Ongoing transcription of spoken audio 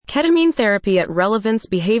Ketamine therapy at Relevance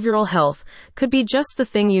Behavioral Health could be just the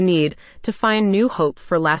thing you need to find new hope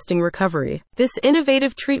for lasting recovery. This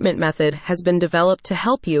innovative treatment method has been developed to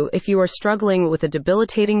help you if you are struggling with a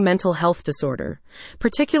debilitating mental health disorder,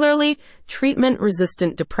 particularly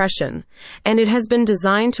treatment-resistant depression, and it has been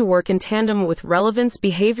designed to work in tandem with Relevance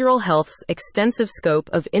Behavioral Health's extensive scope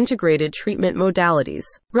of integrated treatment modalities.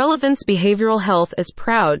 Relevance Behavioral Health is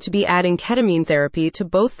proud to be adding ketamine therapy to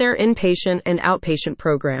both their inpatient and outpatient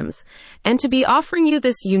programs, and to be offering you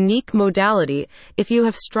this unique modality if you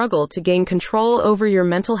have struggled to gain control over your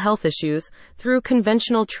mental health issues through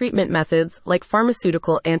conventional treatment methods like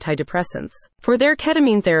pharmaceutical antidepressants. For their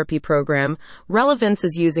ketamine therapy program, Relevance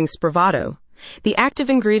is using Spravato. The active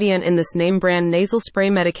ingredient in this name-brand nasal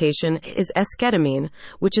spray medication is S-ketamine,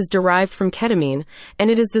 which is derived from ketamine,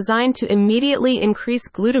 and it is designed to immediately increase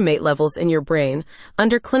glutamate levels in your brain.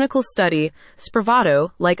 Under clinical study,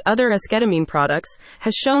 Spravato, like other S-ketamine products,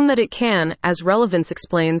 has shown that it can, as Relevance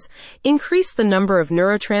explains, increase the number of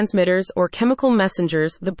neurotransmitters or chemical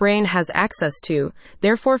messengers the brain has access to,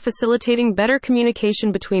 therefore facilitating better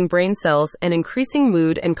communication between brain cells and increasing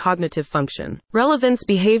mood and cognitive function. Relevance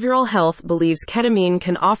Behavioral Health believes ketamine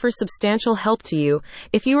can offer substantial help to you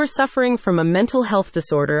if you are suffering from a mental health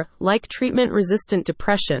disorder like treatment-resistant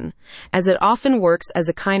depression, as it often works as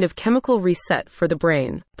a kind of chemical reset for the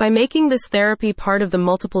brain. By making this therapy part of the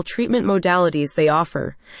multiple treatment modalities they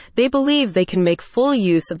offer, they believe they can make full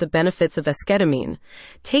use of the benefits of esketamine,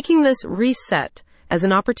 taking this reset as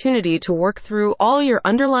an opportunity to work through all your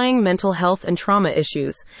underlying mental health and trauma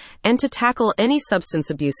issues, and to tackle any substance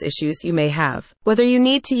abuse issues you may have. Whether you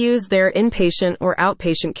need to use their inpatient or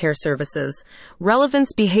outpatient care services,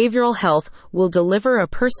 Relevance Behavioral Health will deliver a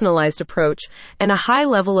personalized approach and a high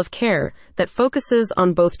level of care that focuses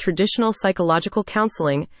on both traditional psychological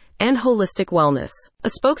counseling and holistic wellness.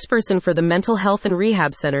 A spokesperson for the Mental Health and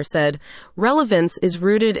Rehab Center said, Relevance is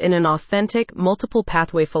rooted in an authentic, multiple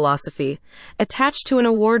pathway philosophy, attached to an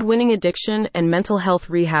award-winning addiction and mental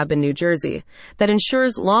health rehab in New Jersey, that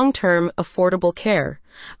ensures long-term, affordable care.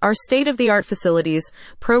 Our state-of-the-art facilities,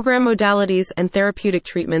 program modalities, and therapeutic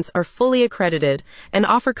treatments are fully accredited and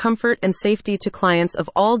offer comfort and safety to clients of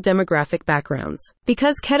all demographic backgrounds.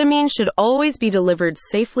 Because ketamine should always be delivered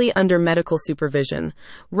safely under medical supervision,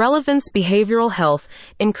 Relevance Behavioral Health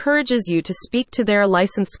encourages you to speak to their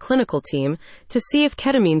licensed clinical team to see if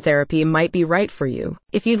ketamine therapy might be right for you.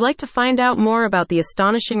 If you'd like to find out more about the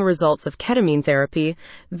astonishing results of ketamine therapy,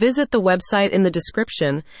 visit the website in the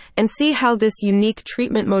description and see how this unique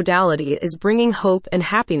treatment modality is bringing hope and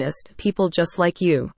happiness to people just like you.